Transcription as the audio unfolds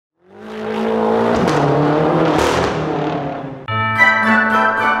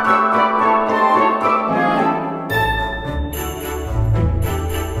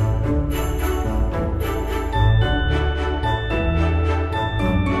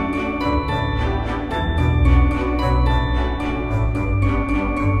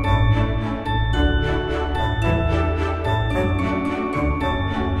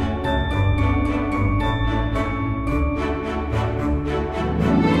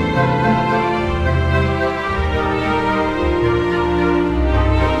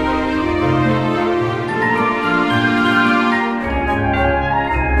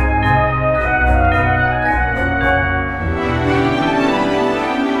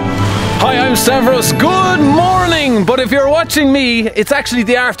Hi, I'm Santos. Good morning! But if you're watching me, it's actually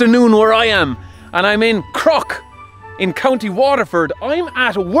the afternoon where I am. And I'm in Crock, in County Waterford. I'm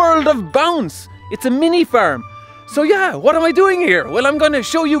at World of Bounce. It's a mini farm. So yeah, what am I doing here? Well, I'm going to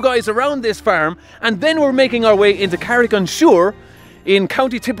show you guys around this farm, and then we're making our way into Carrick-on-Suir in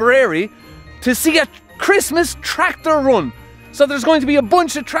County Tipperary to see a Christmas tractor run. So there's going to be a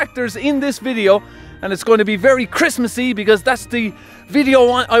bunch of tractors in this video, and it's going to be very Christmassy because that's the video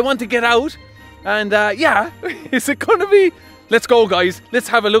I want to get out. And yeah, is it going to be? Let's go, guys. Let's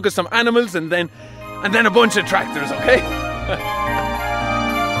have a look at some animals and then a bunch of tractors, okay?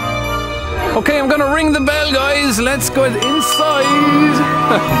 Okay, I'm gonna ring the bell, guys. Let's go inside.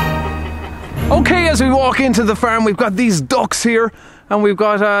 Okay, as we walk into the farm, we've got these ducks here, and we've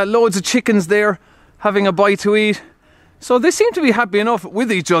got loads of chickens there having a bite to eat. So they seem to be happy enough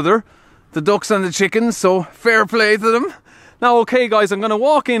with each other, the ducks and the chickens, so fair play to them. Now, okay, guys, I'm gonna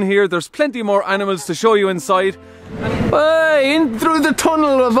walk in here. There's plenty more animals to show you inside. And in through the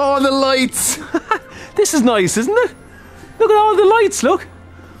tunnel of all the lights. This is nice, isn't it? Look at all the lights, look.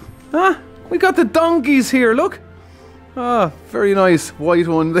 We got the donkeys here, look. Very nice white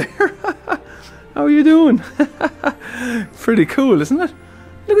one there. How are you doing? Pretty cool, isn't it?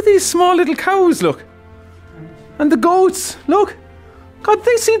 Look at these small little cows, look. And the goats, look. God,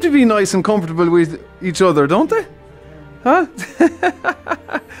 they seem to be nice and comfortable with each other, don't they? Huh?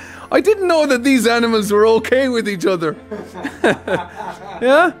 I didn't know that these animals were okay with each other.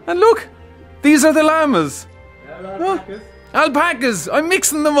 Yeah, and look, these are the llamas. Alpacas. I'm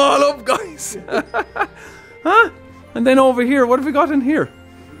mixing them all up, guys. Huh? And then over here, what have we got in here?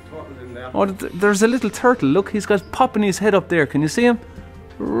 Oh, there's a little turtle. Look, he's got popping his head up there. Can you see him?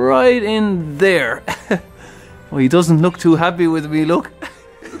 Right in there. Oh, he doesn't look too happy with me, look.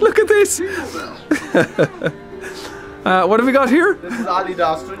 Look at this. What have we got here? This is Ollie the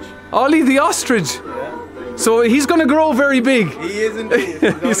ostrich. Ollie the ostrich? Yeah. So he's going to grow very big. He is indeed.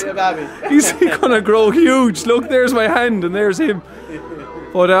 He's only a baby. He's going to grow huge. Look, there's my hand and there's him.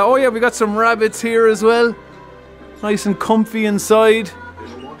 But oh yeah, we got some rabbits here as well. Nice and comfy inside.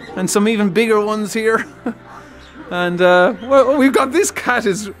 And some even bigger ones here. And well, we've got this cat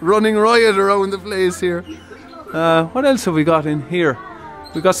is running riot around the place here. What else have we got in here?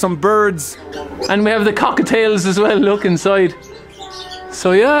 We've got some birds. And we have the cockatiels as well, look inside.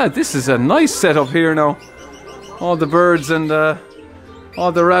 So yeah, this is a nice setup here now. All the birds and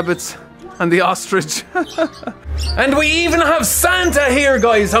all the rabbits and the ostrich. And we even have Santa here,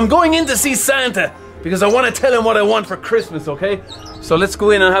 guys. I'm going in to see Santa because I want to tell him what I want for Christmas, okay? So let's go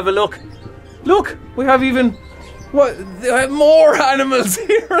in and have a look. Look, we have even more animals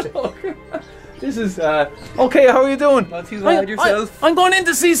here, look. This is, okay, how are you doing? Not too bad yourself. I'm going in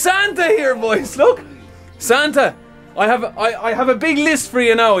to see Santa here, boys, look. Santa, I have a big list for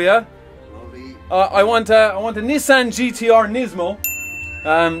you now, yeah? I want a Nissan GTR Nismo.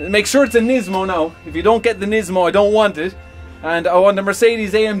 Make sure it's a Nismo now. If you don't get the Nismo, I don't want it. And I want a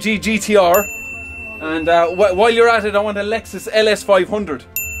Mercedes AMG GTR. And while you're at it, I want a Lexus LS500.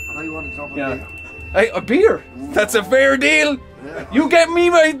 I want yeah. A beer? That's a fair deal. Yeah. You get me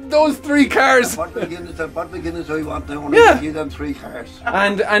those 3 cars. What beginners I want, I want to give them 3 cars.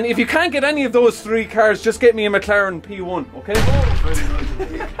 And if you can't get any of those 3 cars, just get me a McLaren P1, okay? Very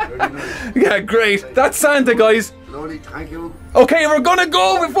nice. Yeah, great. That's Santa, guys. Lovely, thank you. Okay, we're gonna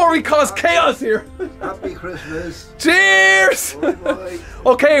go before we cause chaos here. Happy Christmas. Cheers! Bye bye.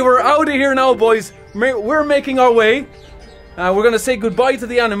 Okay, we're out of here now, boys. We're making our way. We're gonna say goodbye to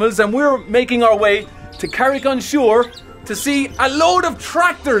the animals, and we're making our way to Carrick-on-Suir to see a load of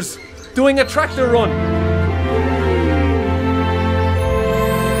tractors doing a tractor run.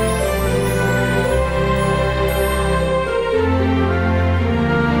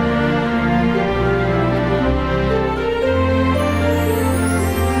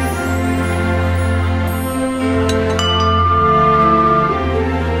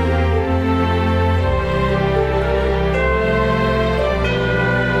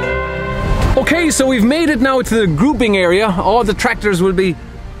 Okay, so we've made it now to the grouping area. All the tractors will be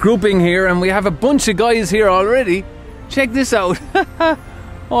grouping here, and we have a bunch of guys here already. Check this out.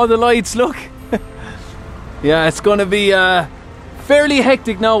 All the lights, look. Yeah, it's going to be fairly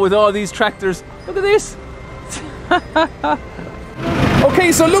hectic now with all these tractors. Look at this.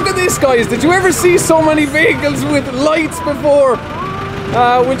 Okay, so look at this, guys. Did you ever see so many vehicles with lights before?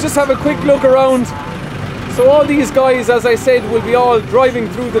 We'll just have a quick look around. So all these guys, as I said, will be all driving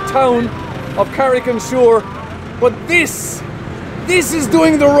through the town of Carrick-on-Suir. But this is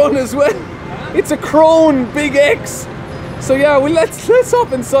doing the run as well. It's a Crone Big X. So yeah, well, let's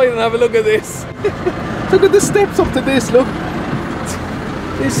hop inside and have a look at this. Look at the steps up to this, look.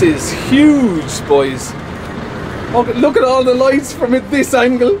 This is huge, boys. Okay, look at all the lights from this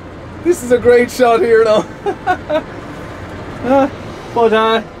angle. This is a great shot here now.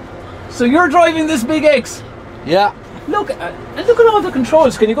 So you're driving this big X? Yeah. Look at all the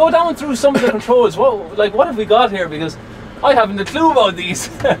controls. Can you go down through some of the controls? What have we got here? Because I haven't a clue about these.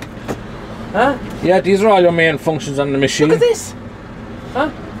 Huh? Yeah, these are all your main functions on the machine. Look at this. Huh?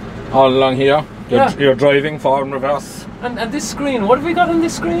 All along here. Yeah. You're driving, forward and reverse. And this screen, what have we got on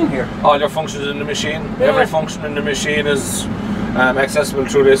this screen here? All your functions in the machine. Yeah. Every function in the machine is accessible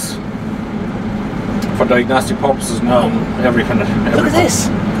through this for diagnostic purposes now. Every Look at this.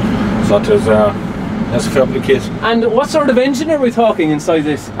 So there's a family kit. And what sort of engine are we talking inside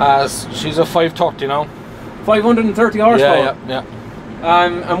this? She's a 530 now. 530 horsepower. Yeah.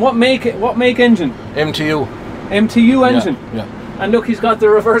 And what make engine? MTU. MTU engine. Yeah. And look, he's got the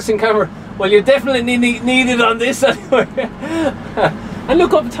reversing camera. Well, you definitely need it on this anyway. And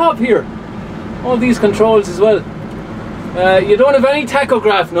look up top here, all these controls as well. You don't have any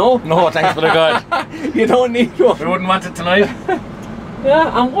tachograph, no? No, thanks for the God. You don't need one. We wouldn't want it tonight.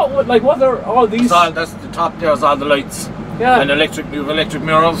 Yeah, and what are all these? That's the top. There's all the lights. Yeah. And electric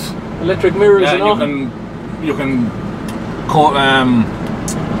mirrors. Electric mirrors and all. You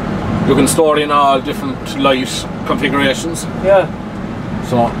can store in all different light configurations. Yeah.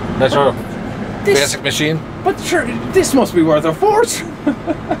 So that's your basic machine. But sure, this must be worth a fortune.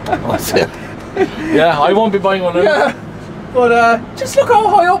 Yeah, I won't be buying one. Yeah. But just look how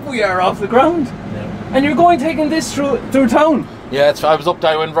high up we are off the ground. Yeah. And you're taking this through town. Yeah, I was up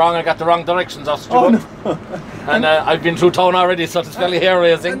there, I went wrong, I got the wrong directions off the no. And I've been through town already, so it's fairly hair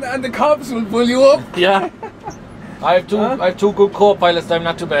raising. And the cops will pull you up. Yeah. I have two good co-pilots, I'm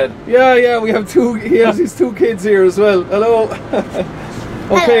not too bad. Yeah, we have two. He has his two kids here as well. Hello.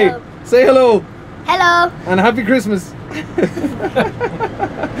 Okay, hello. Say hello. Hello. And happy Christmas.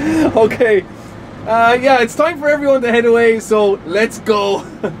 Okay. Yeah, it's time for everyone to head away, so let's go.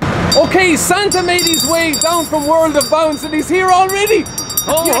 Okay, Santa made his way down from World of Bounce and he's here already.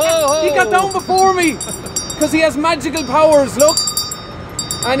 He got down before me because he has magical powers, look.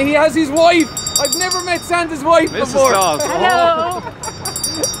 And he has his wife. I've never met Santa's wife before. Hello.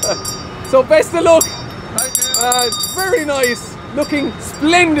 So best of luck. Very nice. Looking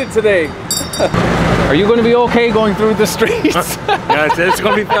splendid today. Are you going to be okay going through the streets? Yeah, it's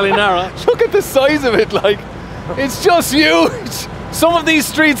going to be fairly narrow. Look at the size of it, like, it's just huge. Some of these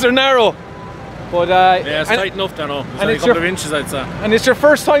streets are narrow. But yeah, it's tight enough there now. It's only a couple of inches, I'd say. And it's your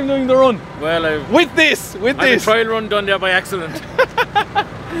first time doing the run? Well, with this. I had a trial run done there by accident.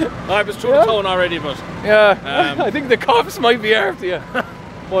 I was through the town already, but... Yeah, I think the cops might be after you.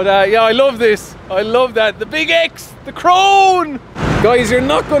 But yeah, I love this. I love that. The big X, the crone. Guys, you're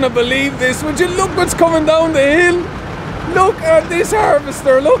not going to believe this. Would you look what's coming down the hill? Look at this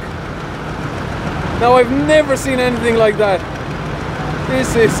harvester, look. Now, I've never seen anything like that.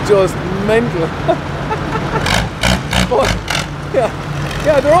 This is just mental. But yeah,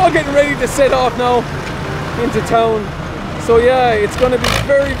 they're all getting ready to set off now into town. So yeah, it's going to be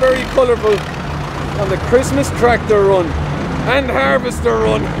very, very colourful on the Christmas tractor run and harvester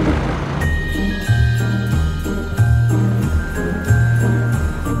run.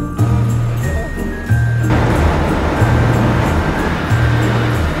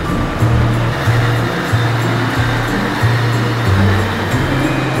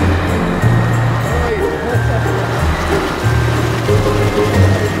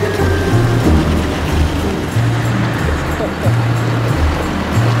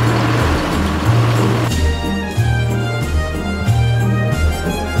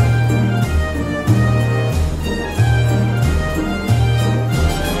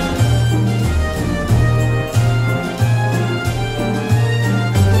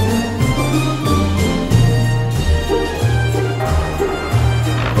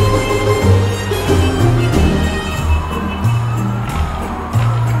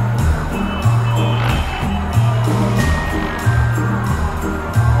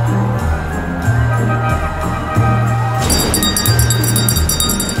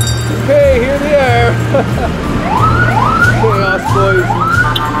 Okay, here they are. Chaos, boys.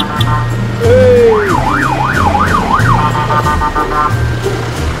 Hey!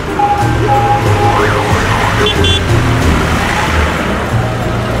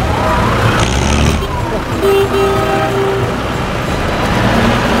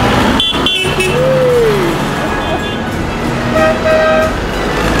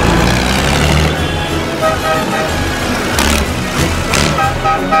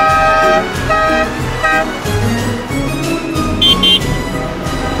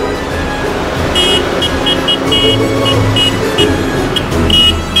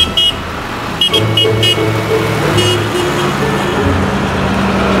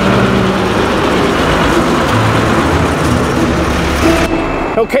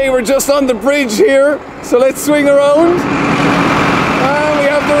 we're just on the bridge here, so let's swing around. And we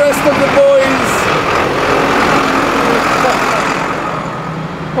have the rest of the boys.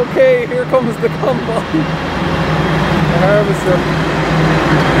 Okay, here comes the combine. The harvester.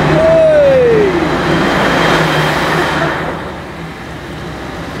 Hey!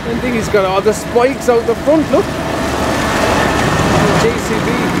 I think he's got all the spikes out the front, look. JCB.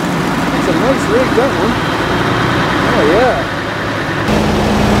 It's a nice rig, that one. Oh yeah.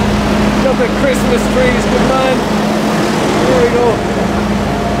 Got the Christmas trees, good man. There we go.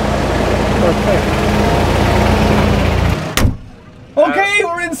 Okay. Okay,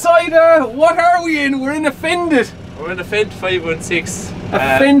 we're inside, what are we in? We're in a Fendit. We're in a Fend 516.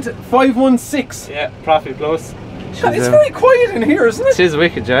 A Fend 516? Yeah, Profit Plus. It's very quiet in here, isn't it? It is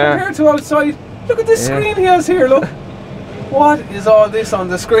wicked, yeah. Compared to outside. Look at this screen he has here, look. What is all this on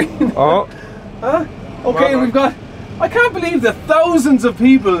the screen? Oh. Huh? Okay, we've got... I can't believe the thousands of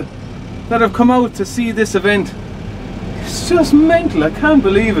people that have come out to see this event. It's just mental, I can't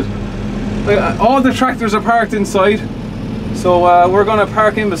believe it. Like, all the tractors are parked inside, so we're going to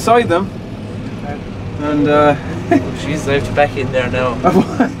park in beside them. And Jeez, I have to back in there now.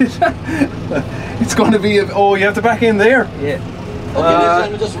 It's going to be oh, you have to back in there? Yeah. Okay,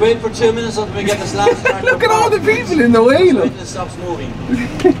 listen, we'll just wait for 2 minutes until we get this last tractor. Look at all the people in the way, look. It stops moving.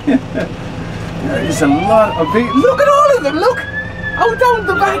 There is a lot of people. Look at all of them, look! Out down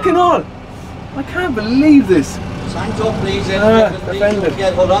the back and all. I can't believe this. Santos, please.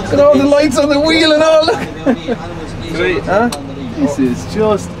 Hold on. Look at all the lights on the wheel and all, look. This is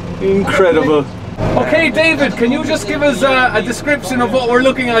just incredible. Okay, David, can you just give us a description of what we're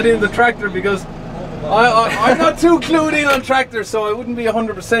looking at in the tractor, because I'm not too clued in on tractors, so I wouldn't be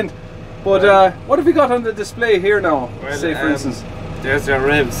 100%. But what have we got on the display here now? Well, say for instance. There's your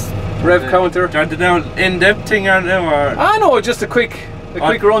revs. Rev counter. Do you want to know in-depth thing or no? Or? Ah no, just a quick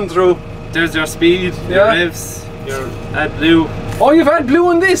run through. There's your speed, your revs, your AdBlue. Oh, you've had blue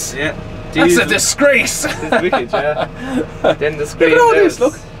on this? Yeah. That's a disgrace. It's wicked, yeah. Then the screen. Look at all this,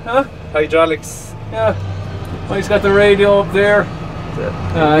 look. Huh? Hydraulics. Yeah. Oh, he's got the radio up there.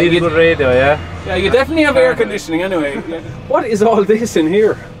 Really good radio, yeah. Yeah, you definitely have air conditioning anyway. What is all this in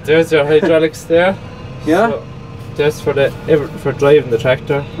here? There's your hydraulics there. Yeah. So just for driving the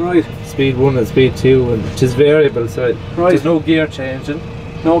tractor. Right. Speed 1 and speed 2, and which is variable, so there's no gear changing.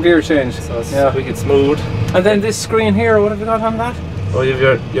 No gear change. So it's wicked smooth. And then this screen here, what have you got on that? Oh, you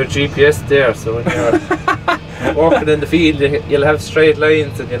have your GPS there, so when you're walking in the field, you'll have straight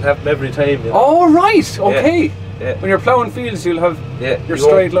lines and you'll have them every time. You know? Oh, right, okay. Yeah. When you're ploughing fields, you'll have your you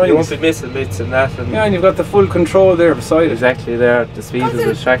straight lines. You won't be missing bits and that. And yeah, and you've got the full control there beside it. Exactly there, the speed of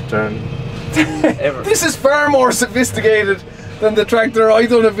the tractor. And this is far more sophisticated than the tractor I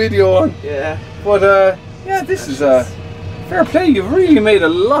done a video on. Yeah. But yeah, this is fair play. You've really made a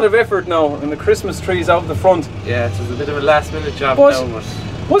lot of effort now, and the Christmas trees out the front. Yeah, it was a bit of a last minute job but now. But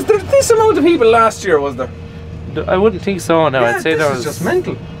was there this amount of people last year, was there? I wouldn't think so, no. Yeah, I'd say this there was just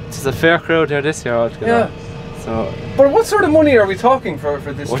mental. It's a fair crowd here this year altogether. Yeah. So, but what sort of money are we talking for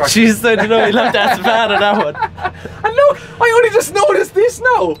this tractor? Jeez, I don't know, you'll have to ask bad on that one. And look, I only just noticed this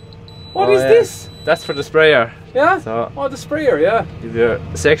now. What is this? That's for the sprayer. Yeah? So, oh, the sprayer, yeah. You've your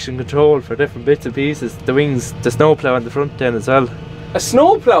section control for different bits and pieces. The wings, the snowplow on the front then as well. A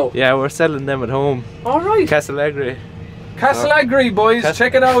snowplow? Yeah, we're selling them at home. Alright. Castleagri. Castleagri, boys,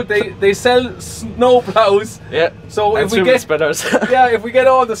 check it out. They sell snowplows. Yeah. So and if we get yeah, if we get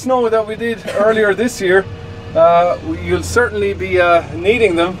all the snow that we did earlier this year, you'll certainly be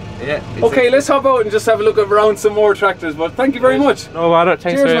needing them. Yeah. Exactly. Okay, let's hop out and just have a look around some more tractors. But thank you very much. No bother.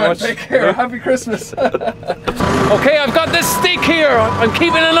 Thanks Cheers, very man. much. Take care. Yeah. Happy Christmas. Okay, I've got this stick here. I'm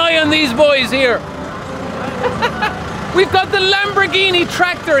keeping an eye on these boys here. We've got the Lamborghini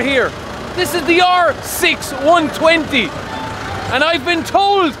tractor here. This is the R6 120. And I've been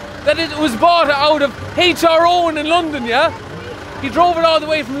told that it was bought out of H.R. Owen in London, yeah? He drove it all the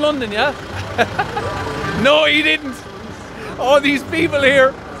way from London, yeah? No, he didn't. All these people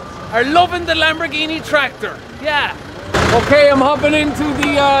here are loving the Lamborghini tractor, yeah. Okay, I'm hopping into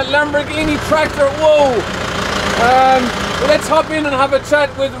the Lamborghini tractor, whoa. Let's hop in and have a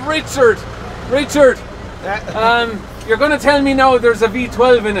chat with Richard. Richard, you're gonna tell me now there's a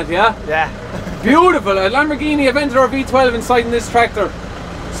V12 in it, yeah? Yeah. Beautiful, a Lamborghini Aventador V12 inside in this tractor.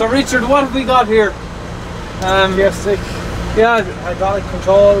 So Richard, what have we got here? Gear stick. Yeah. Hydraulic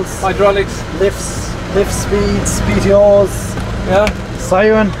controls. Hydraulics. Lifts, lift speeds, PTOs. Yeah.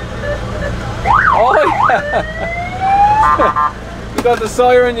 Siren. Oh yeah. You got the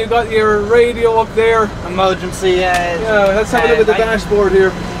siren, you got your radio up there. Emergency. Yeah, let's have a look at the dashboard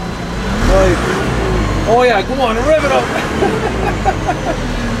here. Right. Oh yeah, go on, rev it up.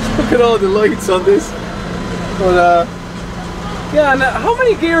 Look at all the lights on this. But yeah, and how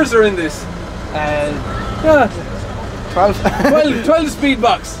many gears are in this? Yeah, 12 speed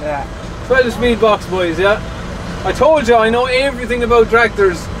box. Yeah. 12 speed box, boys. Yeah. I told you I know everything about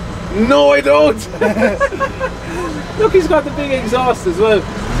tractors. No, I don't. Look, he's got the big exhaust as well.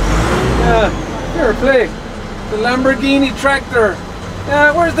 Yeah, fair play. The Lamborghini tractor.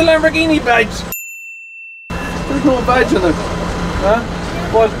 Yeah, where's the Lamborghini badge? There's no badge on it. Huh?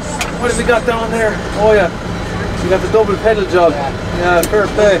 What have we got down there? Oh yeah, you got the double pedal job. Yeah, fair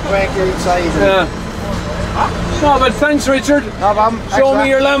play. Brake inside. Yeah. No, but thanks, Richard. No problem. Show me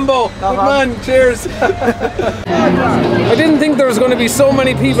your Lambo. Good man. Cheers. I didn't think there was going to be so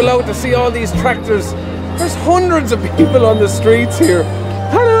many people out to see all these tractors. There's hundreds of people on the streets here.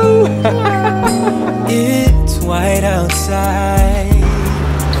 Hello. It's white outside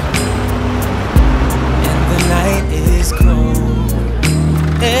and the night is cold.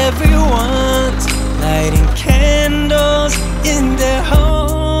 Everyone's lighting candles in their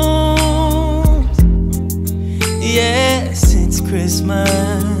homes. Yes, it's Christmas.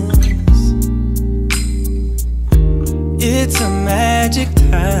 It's a magic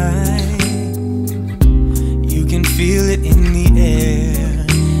time. You can feel it in the air,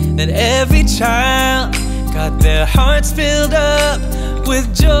 that every child got their hearts filled up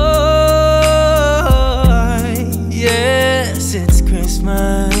with joy. Yes, it's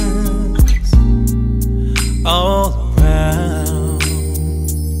Christmas all around.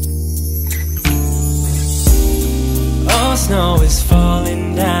 All snow is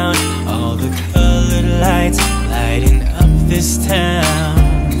falling down, all the colored lights lighting up this town.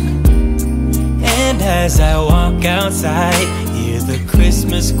 And as I walk outside, hear the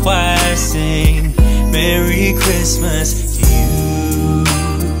Christmas choir sing Merry Christmas to you.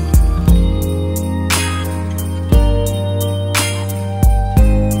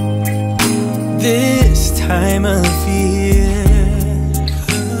 This time of year,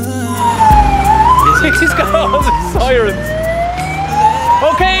 He's got all the sirens.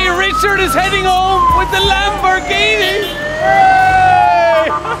 Okay, Richard is heading home with the Lamborghini. Hey!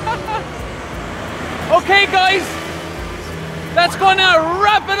 Okay, guys, that's gonna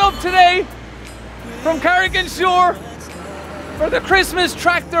wrap it up today from Carrick-on-Suir for the Christmas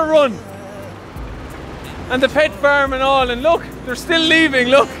tractor run and the pet farm and all. And look, they're still leaving.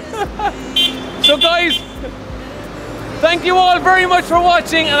 Look. So, guys, thank you all very much for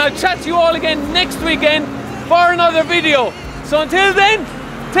watching, and I'll chat to you all again next weekend for another video. So until then,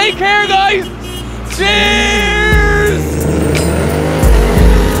 take care, guys. Cheers!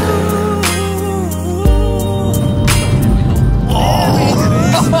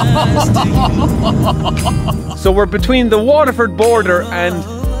 So we're between the Waterford border and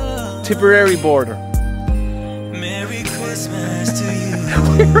Tipperary border. Merry Christmas to you.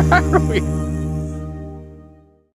 Where are we?